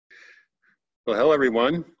Well, hello,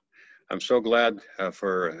 everyone. I'm so glad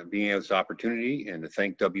for being able this opportunity and to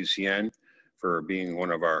thank WCN for being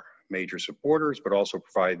one of our major supporters, but also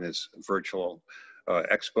providing this virtual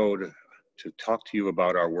expo to talk to you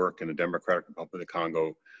about our work in the Democratic Republic of the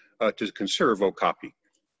Congo to conserve Okapi.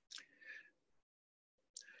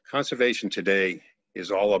 Conservation today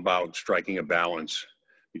is all about striking a balance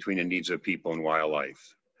between the needs of people and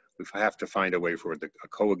wildlife. We have to find a way for a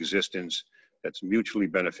coexistence that's mutually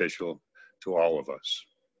beneficial to all of us.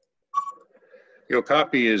 The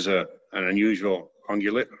Okapi is an unusual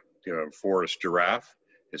ungulate, forest giraffe.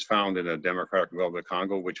 It's found in the Democratic Republic of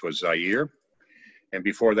Congo, which was Zaire. And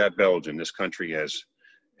before that, Belgium. This country has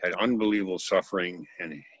had unbelievable suffering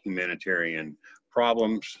and humanitarian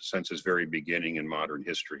problems since its very beginning in modern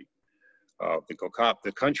history.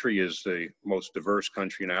 The country is the most diverse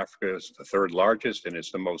country in Africa. It's the third largest, and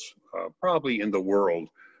it's the most, probably in the world,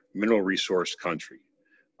 mineral resource country.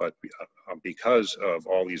 But because of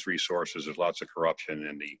all these resources, there's lots of corruption,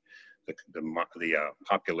 and the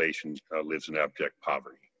population lives in abject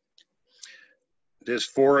poverty. This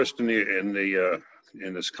forest in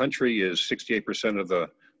this country is 68% of the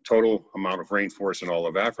total amount of rainforest in all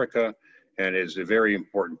of Africa, and is a very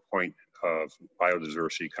important point of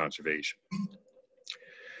biodiversity conservation.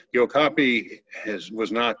 The Okapi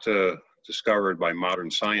was not discovered by modern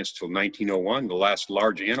science till 1901, the last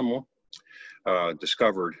large animal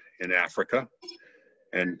discovered in Africa.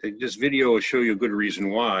 And this video will show you a good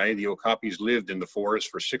reason why. The Okapis lived in the forest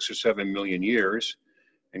for 6 or 7 million years,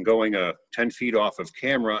 and going 10 feet off of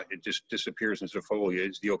camera, it just disappears into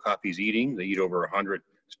foliage. The Okapis eating, they eat over 100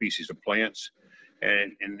 species of plants.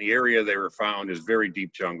 And in the area they were found is very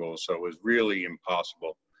deep jungle, so it was really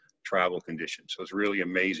impossible travel conditions. So it's really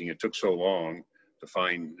amazing it took so long to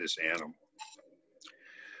find this animal.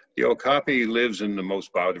 The Okapi lives in the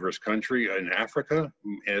most biodiverse country in Africa,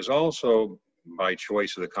 and is also, by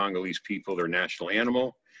choice of the Congolese people, their national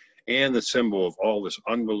animal, and the symbol of all this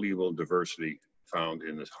unbelievable diversity found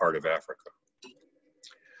in the heart of Africa.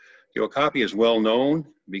 The Okapi is well known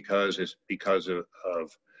because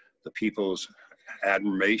of the people's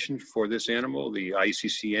admiration for this animal. The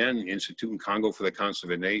ICCN, Institute in Congo for the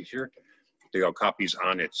Conservation of Nature, the Okapi's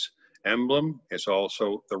on its emblem. It's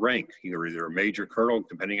also the rank, either a major colonel,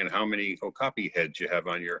 depending on how many Okapi heads you have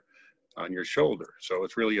on your shoulder. So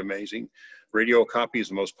it's really amazing. Radio Okapi is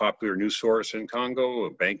the most popular news source in Congo.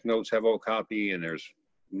 Banknotes have Okapi, and there's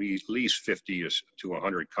at least 50 to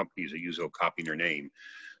 100 companies that use Okapi in their name.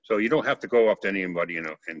 So you don't have to go up to anybody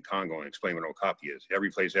in Congo and explain what Okapi is. Every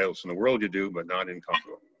place else in the world you do, but not in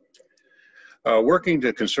Congo. Working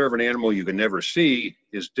to conserve an animal you can never see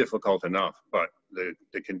is difficult enough, but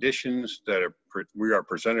the conditions that we are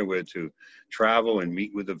presented with to travel and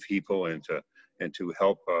meet with the people and to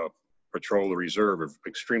help patrol the reserve are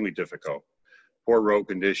extremely difficult. Poor road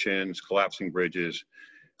conditions, collapsing bridges,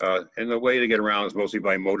 and the way to get around is mostly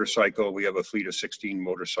by motorcycle. We have a fleet of 16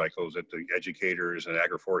 motorcycles that the educators and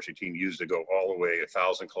agroforestry team use to go all the way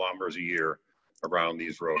 1,000 kilometers a year around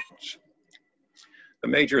these roads. The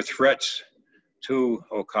major threats to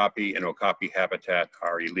Okapi and Okapi habitat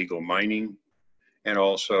are illegal mining, and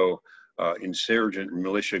also insurgent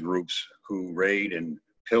militia groups who raid and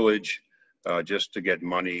pillage just to get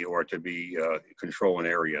money or to control an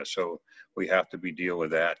area. So we have to deal with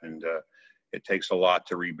that, and it takes a lot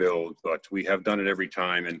to rebuild, but we have done it every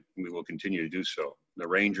time, and we will continue to do so. The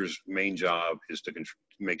rangers' main job is to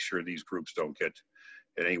make sure these groups don't get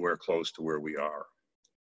anywhere close to where we are.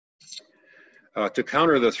 To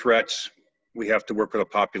counter the threats, we have to work with a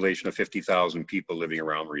population of 50,000 people living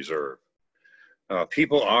around the reserve.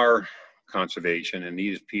 People are conservation, and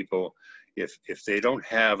these people, if they don't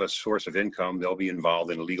have a source of income, they'll be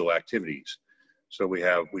involved in illegal activities. So we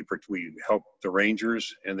help the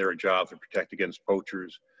rangers in their job to protect against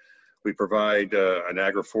poachers. We provide an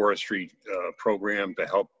agroforestry program to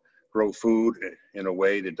help grow food in a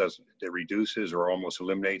way that reduces or almost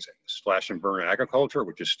eliminates slash and burn agriculture,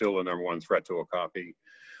 which is still the #1 threat to Okapi.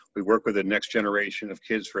 We work with the next generation of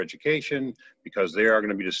kids for education because they are going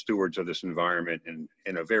to be the stewards of this environment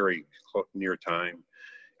in a very near time.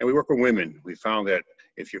 And we work with women. We found that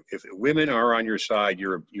if women are on your side,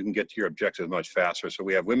 you can get to your objectives much faster. So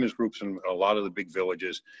we have women's groups in a lot of the big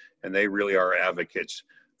villages, and they really are advocates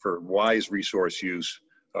for wise resource use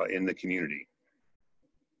in the community.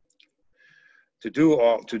 To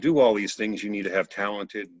do all these things, you need to have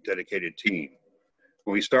talented, dedicated team.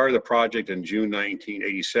 When we started the project in June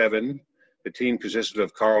 1987, the team consisted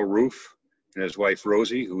of Carl Roof and his wife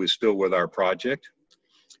Rosie, who is still with our project.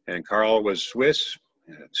 And Carl was Swiss,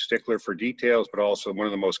 a stickler for details, but also one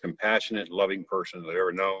of the most compassionate, loving persons I've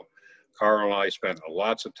ever known. Carl and I spent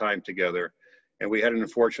lots of time together And we had an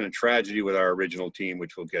unfortunate tragedy with our original team,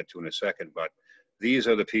 which we'll get to in a second, but these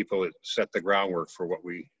are the people that set the groundwork for what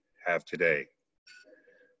we have today.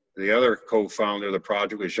 The other co-founder of the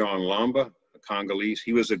project was Jean Lamba, a Congolese.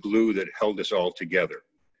 He was the glue that held us all together.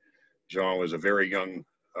 Jean was a very young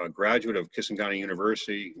graduate of Kisangani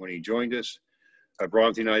University when he joined us. I brought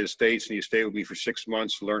him to the United States and he stayed with me for 6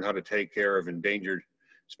 months to learn how to take care of endangered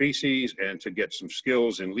species and to get some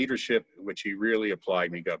skills in leadership, which he really applied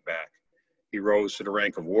when he got back. He rose to the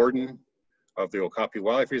rank of warden of the Okapi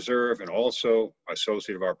Wildlife Reserve and also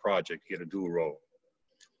associate of our project. He had a dual role.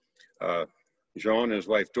 Jean and his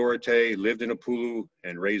wife Dorothée lived in Upolu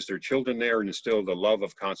and raised their children there and instilled a love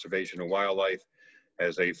of conservation and wildlife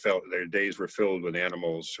as they felt their days were filled with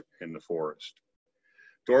animals in the forest.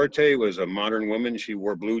 Dorothée was a modern woman. She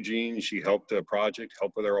wore blue jeans. She helped the project,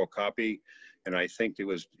 helped with our Okapi. And I think it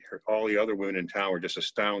was all the other women in town were just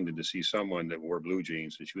astounded to see someone that wore blue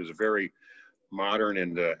jeans. And she was a very modern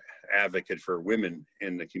and advocate for women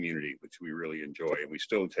in the community, which we really enjoy. And we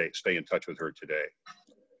still stay in touch with her today.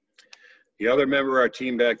 The other member of our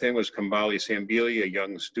team back then was Kambali Sambili, a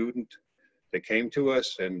young student that came to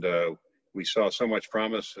us, and we saw so much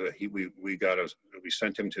promise. We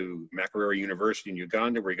sent him to Makerere University in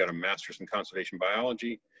Uganda, where he got a master's in conservation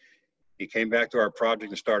biology. He came back to our project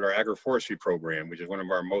and started our agroforestry program, which is one of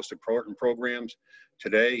our most important programs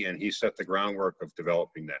today, and he set the groundwork of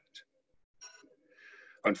developing that.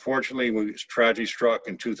 Unfortunately, tragedy struck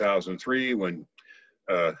in 2003 when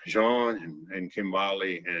Jean and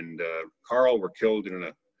Kimbali and Carl were killed in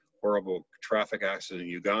a horrible traffic accident in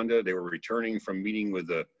Uganda. They were returning from meeting with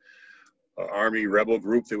the army rebel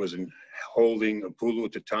group that was holding Upolu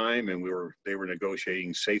at the time, and they were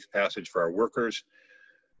negotiating safe passage for our workers.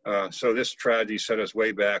 So this tragedy set us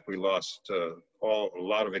way back. We lost a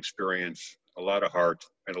lot of experience, a lot of heart,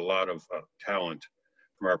 and a lot of talent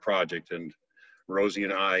from our project. And Rosie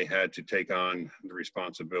and I had to take on the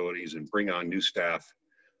responsibilities and bring on new staff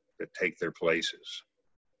that take their places,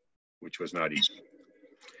 which was not easy.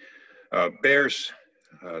 Berce,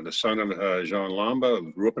 the son of Jean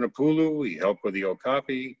Lamba, grew up in Upolu. He helped with the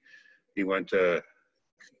Okapi. He went to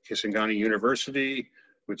Kisangani University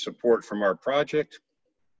with support from our project.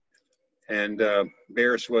 And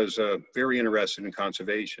Berce was very interested in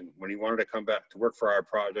conservation. When he wanted to come back to work for our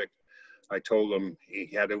project, I told him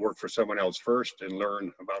he had to work for someone else first and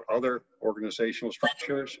learn about other organizational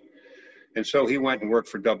structures. And so he went and worked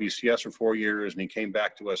for WCS for 4 years, and he came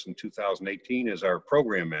back to us in 2018 as our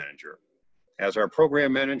program manager. As our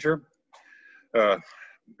program manager,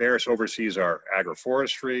 Berce oversees our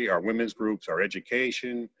agroforestry, our women's groups, our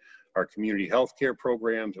education, our community healthcare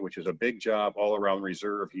programs, which is a big job all around the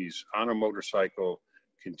reserve. He's on a motorcycle,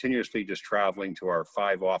 continuously just traveling to our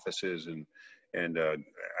 5 offices and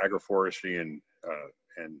agroforestry and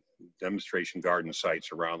demonstration garden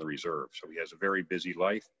sites around the reserve. So he has a very busy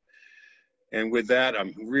life. And with that,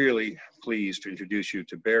 I'm really pleased to introduce you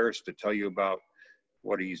to Berce to tell you about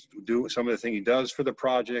what he's doing, some of the things he does for the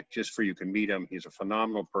project, just for you can meet him. He's a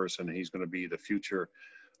phenomenal person, and he's going to be the future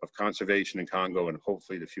of conservation in Congo and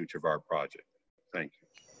hopefully the future of our project. Thank you.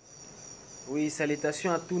 Oui,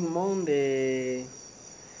 salutations à tout le monde et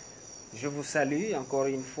je vous salue encore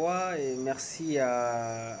une fois et merci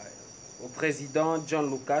au président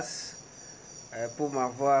John Lukas pour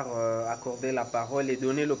m'avoir accordé la parole et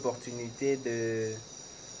donné l'opportunité de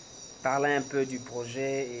parler un peu du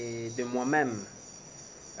projet et de moi-même.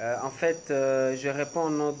 En fait, je réponds au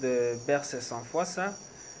nom de Berce N'safuansa.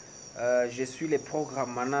 Je suis le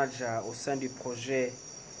programme manager au sein du projet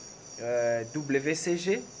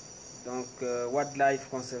WCG, donc Wildlife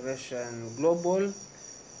Conservation Global,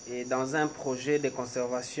 et dans un projet de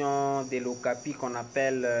conservation de l'Okapi qu'on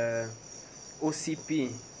appelle OCP.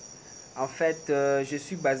 En fait, je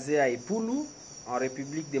suis basé à Upolu, en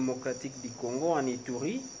République démocratique du Congo, en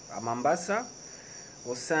Ituri, à Mambasa,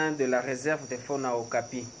 au sein de la réserve de faune à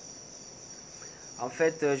Okapi. En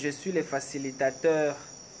fait, je suis le facilitateur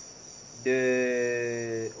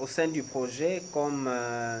au sein du projet comme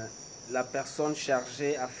la personne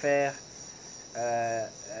chargée à faire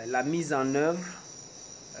la mise en œuvre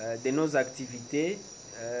de nos activités,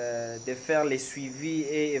 de faire les suivis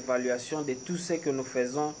et évaluations de tout ce que nous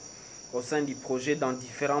faisons au sein du projet dans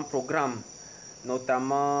différents programmes,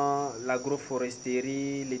 notamment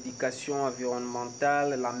l'agroforesterie, l'éducation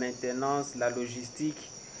environnementale, la maintenance, la logistique.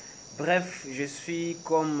 Bref, je suis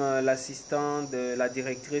comme l'assistant de la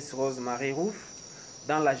directrice Rose-Marie Rouf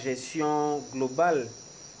dans la gestion globale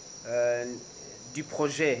du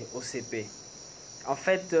projet OCP. En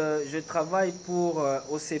fait, je travaille pour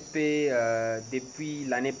OCP depuis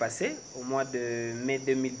l'année passée, au mois de mai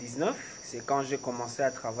 2019. C'est quand j'ai commencé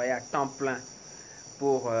à travailler à temps plein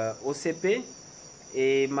pour OCP.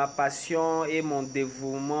 Et ma passion et mon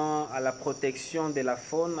dévouement à la protection de la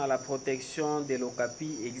faune, à la protection de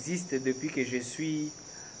l'Okapi existe depuis que je suis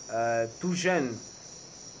tout jeune.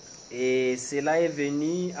 Et cela est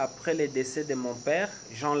venu après le décès de mon père,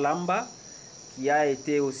 Jean Lamba, qui a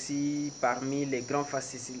été aussi parmi les grands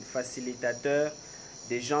facilitateurs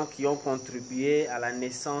des gens qui ont contribué à la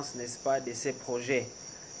naissance, n'est-ce pas, de ces projets.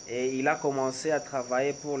 Et il a commencé à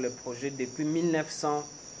travailler pour le projet depuis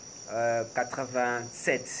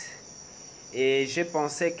 1987. Et j'ai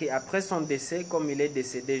pensé qu'après son décès, comme il est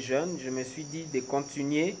décédé jeune, je me suis dit de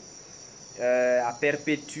continuer à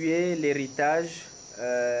perpétuer l'héritage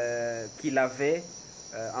qu'il avait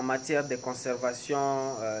en matière de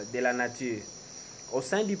conservation de la nature. Au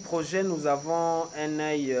sein du projet, nous avons un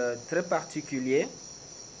œil très particulier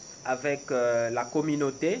avec la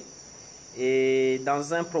communauté et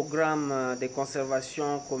dans un programme de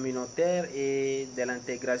conservation communautaire et de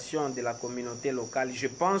l'intégration de la communauté locale. Je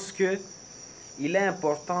pense qu'il est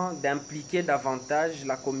important d'impliquer davantage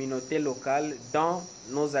la communauté locale dans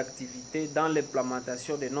nos activités, dans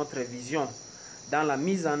l'implémentation de notre vision, dans la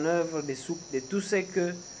mise en œuvre de tout ce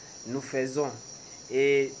que nous faisons.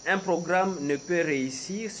 Et un programme ne peut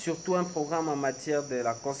réussir, surtout un programme en matière de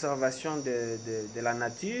la conservation de la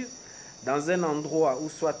nature, dans un endroit ou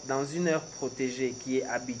soit dans une aire protégée qui est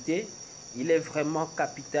habitée, il est vraiment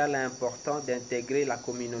capital et important d'intégrer la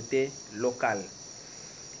communauté locale.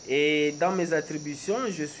 Et dans mes attributions,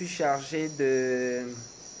 je suis chargé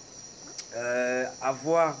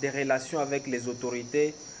d'avoir des relations avec les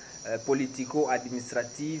autorités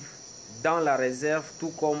politico-administratives dans la réserve,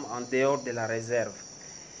 tout comme en dehors de la réserve.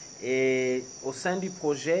 Et au sein du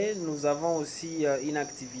projet, nous avons aussi une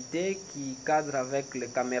activité qui cadre avec les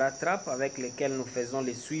caméras trappes avec lesquelles nous faisons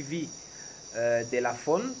le suivi de la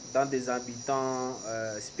faune dans des habitants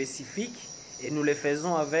spécifiques. Et nous le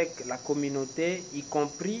faisons avec la communauté, y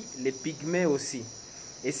compris les pygmées aussi.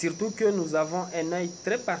 Et surtout que nous avons un œil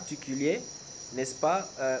très particulier, n'est-ce pas,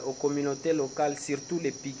 aux communautés locales, surtout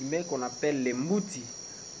les pygmées qu'on appelle les moutis.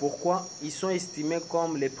 Pourquoi? Ils sont estimés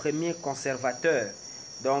comme les premiers conservateurs.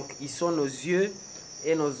 Donc, ils sont nos yeux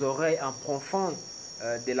et nos oreilles en profond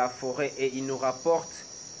de la forêt et ils nous rapportent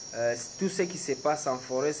tout ce qui se passe en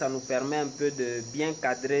forêt. Ça nous permet un peu de bien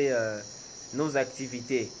cadrer nos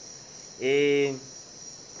activités. Et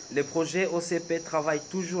le projet OCP travaille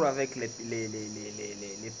toujours avec les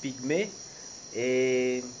pygmées.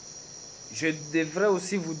 Et je devrais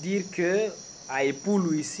aussi vous dire qu'à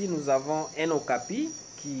Epoulou, ici, nous avons un Okapi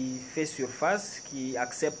qui fait surface, qui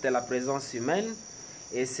accepte la présence humaine.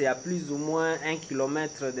 Et c'est à plus ou moins 1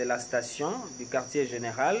 kilomètre de la station du quartier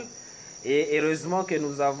général. Et heureusement que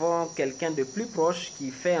nous avons quelqu'un de plus proche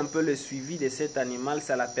qui fait un peu le suivi de cet animal,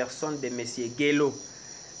 c'est la personne de M. Guélo.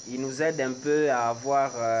 Il nous aide un peu à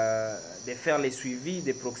avoir, de faire les suivis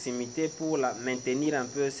de proximité pour maintenir un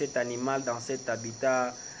peu cet animal dans cet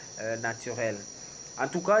habitat naturel. En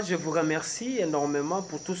tout cas, je vous remercie énormément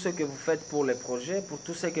pour tout ce que vous faites pour le projet, pour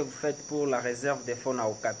tout ce que vous faites pour la réserve de faune à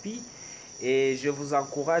Okapi. Et je vous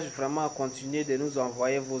encourage vraiment à continuer de nous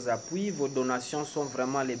envoyer vos appuis. Vos donations sont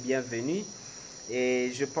vraiment les bienvenues.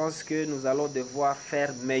 Et je pense que nous allons devoir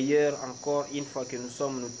faire meilleur encore une fois que nous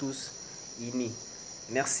sommes nous tous unis.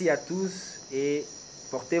 Merci à tous et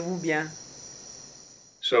portez-vous bien.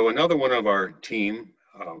 So another one of our team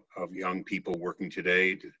of young people working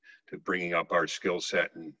today to bringing up our skill set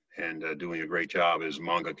and doing a great job is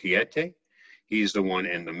M'monga Kiete. He's the one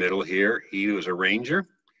in the middle here. He was a ranger.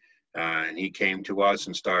 And he came to us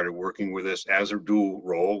and started working with us as a dual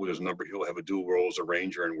role. He'll have a dual role as a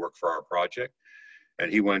ranger and work for our project. And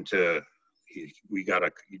we got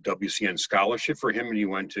a WCN scholarship for him, and he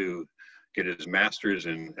went to get his master's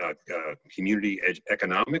in community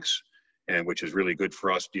economics, and which is really good for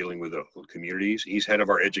us dealing with the communities. He's head of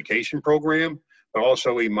our education program, but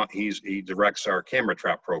also he directs our camera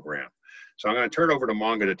trap program. So I'm going to turn it over to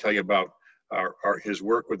M'monga to tell you about his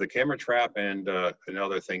work with the camera trap and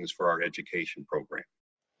other things for our education program.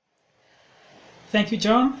 Thank you,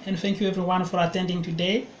 John, and thank you everyone for attending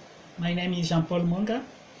today. My name is Jean Paul M'monga.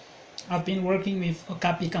 I've been working with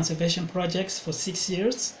Okapi Conservation Projects for 6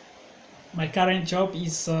 years. My current job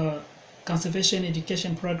is Conservation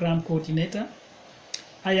Education Program Coordinator.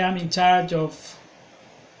 I am in charge of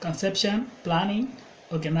conception, planning,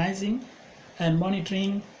 organizing, and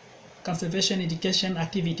monitoring conservation education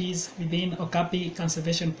activities within Okapi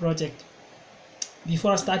Conservation Project.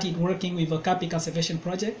 Before I started working with Okapi Conservation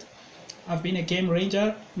Project, I've been a game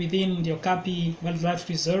ranger within the Okapi Wildlife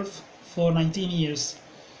Reserve for 19 years.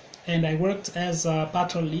 And I worked as a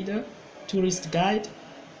patrol leader, tourist guide,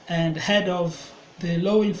 and head of the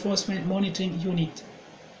Law Enforcement Monitoring Unit.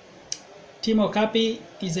 Team Okapi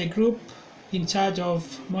is a group in charge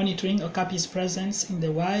of monitoring Okapi's presence in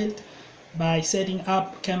the wild by setting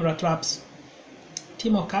up camera traps.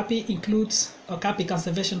 Team Okapi includes Okapi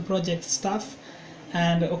Conservation Project staff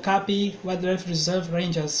and Okapi Wildlife Reserve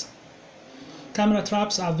rangers. Camera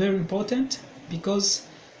traps are very important because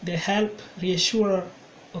they help reassure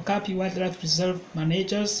Okapi Wildlife Reserve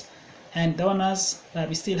managers and donors that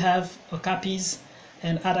we still have Okapis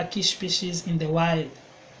and other key species in the wild.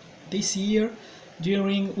 This year,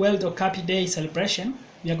 during World Okapi Day celebration,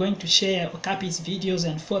 we are going to share Okapi's videos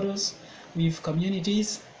and photos with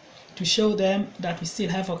communities to show them that we still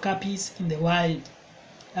have Okapis in the wild.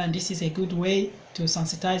 And this is a good way to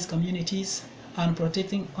sensitize communities on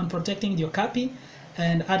protecting the Okapi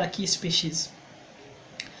and other key species.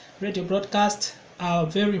 Radio broadcasts are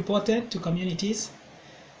very important to communities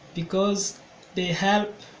because they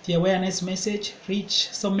help the awareness message reach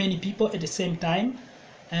so many people at the same time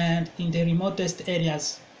and in the remotest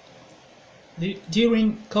areas.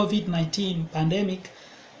 During COVID-19 pandemic,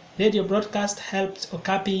 radio broadcast helped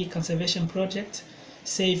Okapi Conservation Project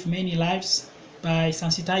save many lives by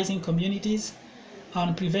sensitizing communities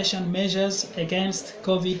on prevention measures against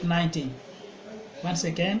COVID-19. Once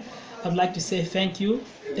again, I'd like to say thank you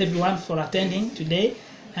everyone for attending today,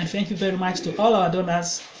 and thank you very much to all our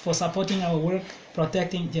donors for supporting our work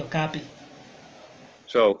protecting the Okapi.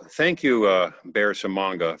 So thank you, Berce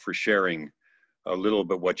M'monga, for sharing a little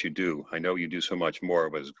bit what you do. I know you do so much more,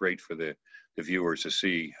 but it's great for the viewers to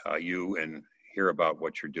see you and hear about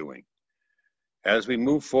what you're doing. As we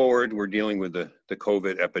move forward, we're dealing with the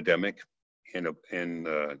COVID epidemic in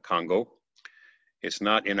Congo. It's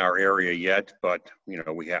not in our area yet, but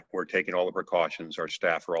we're taking all the precautions. Our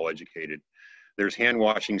staff are all educated. There's hand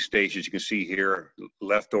washing stations you can see here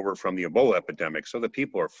left over from the Ebola epidemic, so the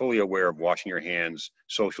people are fully aware of washing your hands,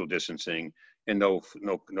 social distancing, and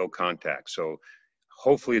no contact. So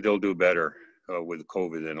hopefully they'll do better with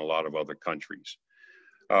COVID than a lot of other countries.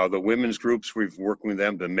 The women's groups, we've worked with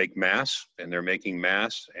them to make masks, and they're making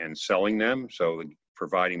masks and selling them, so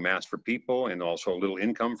providing masks for people and also a little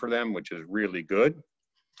income for them, which is really good.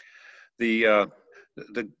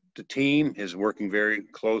 The team is working very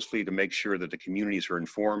closely to make sure that the communities are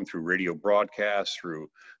informed through radio broadcasts, through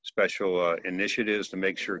special initiatives to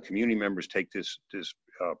make sure community members take this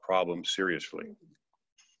problem seriously.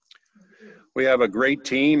 We have a great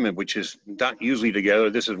team, which is not usually together.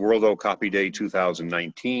 This is World Okapi Day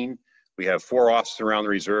 2019. We have 4 offices around the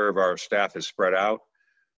reserve. Our staff is spread out.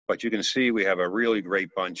 But you can see we have a really great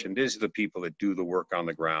bunch, and these are the people that do the work on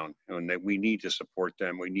the ground, and that we need to support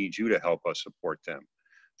them. We need you to help us support them.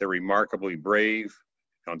 They're remarkably brave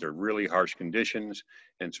under really harsh conditions,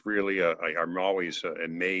 and it's really, I'm always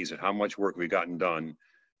amazed at how much work we've gotten done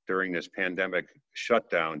during this pandemic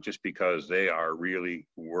shutdown, just because they are really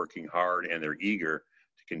working hard and they're eager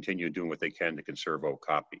to continue doing what they can to conserve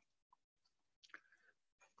Okapi.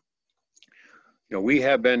 We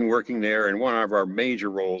have been working there, and one of our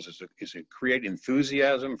major roles is to create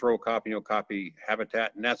enthusiasm for Okapi and Okapi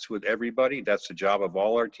habitat, and that's with everybody. That's the job of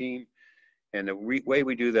all our team. And the way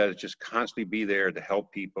we do that is just constantly be there to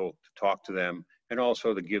help people, to talk to them, and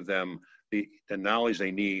also to give them the knowledge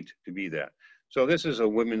they need to be that. So this is a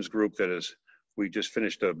women's group we just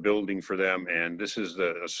finished a building for them, and this is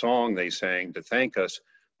a song they sang to thank us.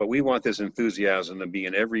 But we want this enthusiasm to be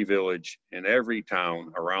in every village, in every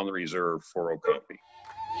town around the reserve for Okapi.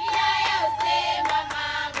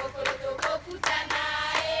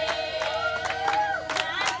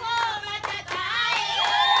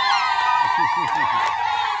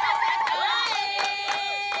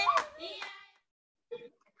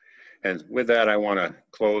 And with that, I want to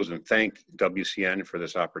close and thank WCN for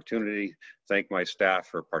this opportunity, thank my staff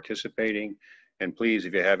for participating. And please,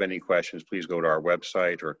 if you have any questions, please go to our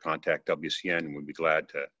website or contact WCN, and we'll be glad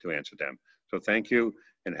to answer them. So thank you,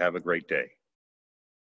 and have a great day.